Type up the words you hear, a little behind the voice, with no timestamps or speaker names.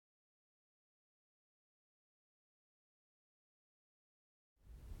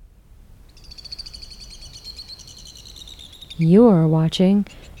You're watching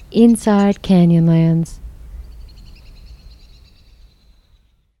Inside Canyonlands.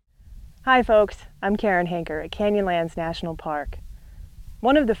 Hi folks, I'm Karen Henker at Canyonlands National Park.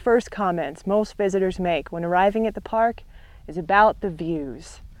 One of the first comments most visitors make when arriving at the park is about the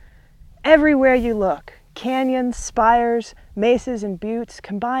views. Everywhere you look, canyons, spires, mesas, and buttes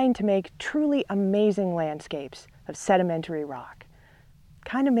combine to make truly amazing landscapes of sedimentary rock.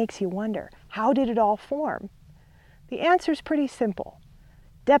 Kind of makes you wonder, how did it all form? The answer is pretty simple: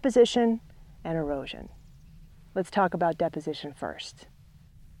 deposition and erosion. Let's talk about deposition first.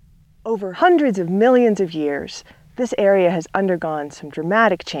 Over hundreds of millions of years, this area has undergone some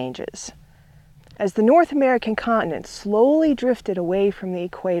dramatic changes. As the North American continent slowly drifted away from the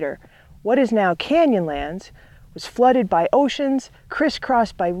equator, what is now Canyonlands was flooded by oceans,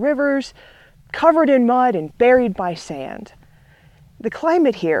 crisscrossed by rivers, covered in mud, and buried by sand. The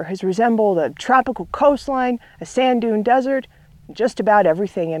climate here has resembled a tropical coastline, a sand dune desert, and just about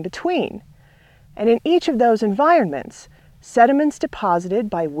everything in between. And in each of those environments, sediments deposited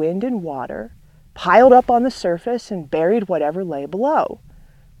by wind and water piled up on the surface and buried whatever lay below.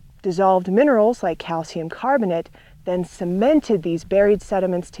 Dissolved minerals like calcium carbonate then cemented these buried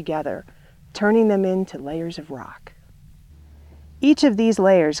sediments together, turning them into layers of rock. Each of these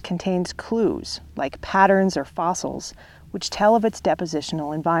layers contains clues, like patterns or fossils, which tell of its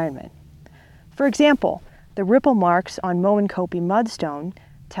depositional environment. For example, the ripple marks on Moenkopi mudstone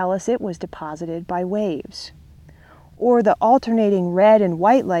tell us it was deposited by waves. Or the alternating red and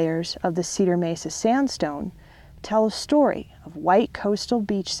white layers of the Cedar Mesa sandstone tell a story of white coastal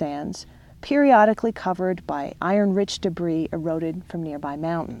beach sands periodically covered by iron-rich debris eroded from nearby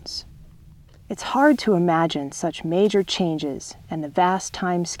mountains. It's hard to imagine such major changes and the vast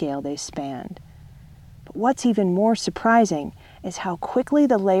time scale they spanned. But what's even more surprising is how quickly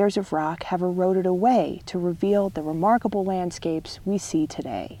the layers of rock have eroded away to reveal the remarkable landscapes we see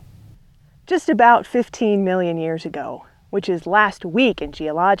today. Just about 15 million years ago, which is last week in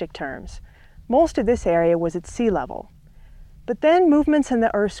geologic terms, most of this area was at sea level. But then movements in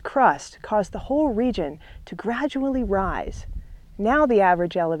the Earth's crust caused the whole region to gradually rise. Now the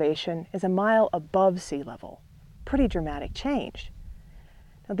average elevation is a mile above sea level. Pretty dramatic change.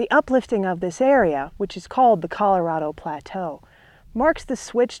 Now, the uplifting of this area, which is called the Colorado Plateau, marks the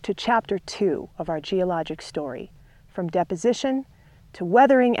switch to Chapter 2 of our geologic story, from deposition to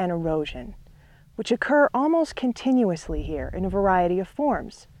weathering and erosion, which occur almost continuously here in a variety of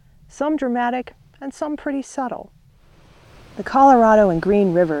forms, some dramatic and some pretty subtle. The Colorado and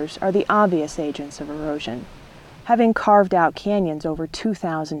Green rivers are the obvious agents of erosion, having carved out canyons over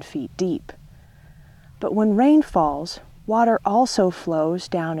 2,000 feet deep. But when rain falls, water also flows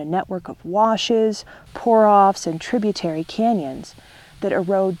down a network of washes, pour-offs, and tributary canyons that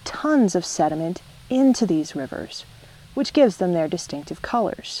erode tons of sediment into these rivers, which gives them their distinctive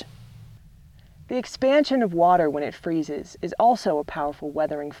colors. The expansion of water when it freezes is also a powerful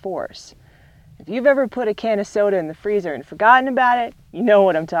weathering force. If you've ever put a can of soda in the freezer and forgotten about it, you know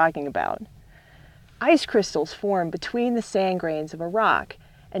what I'm talking about. Ice crystals form between the sand grains of a rock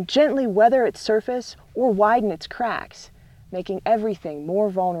and gently weather its surface or widen its cracks, making everything more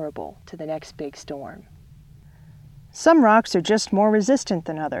vulnerable to the next big storm. Some rocks are just more resistant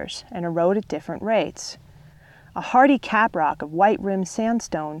than others and erode at different rates. A hardy caprock of white-rimmed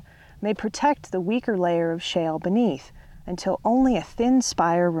sandstone may protect the weaker layer of shale beneath until only a thin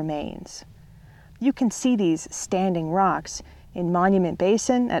spire remains. You can see these standing rocks in Monument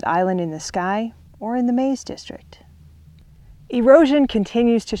Basin at Island in the Sky or in the Maze District. Erosion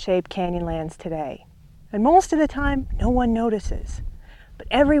continues to shape Canyonlands today, and most of the time no one notices. But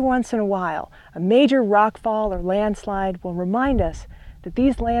every once in a while, a major rockfall or landslide will remind us that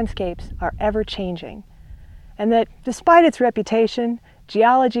these landscapes are ever-changing, and that despite its reputation,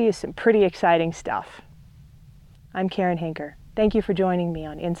 geology is some pretty exciting stuff. I'm Karen Henker. Thank you for joining me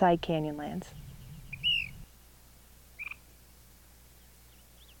on Inside Canyonlands.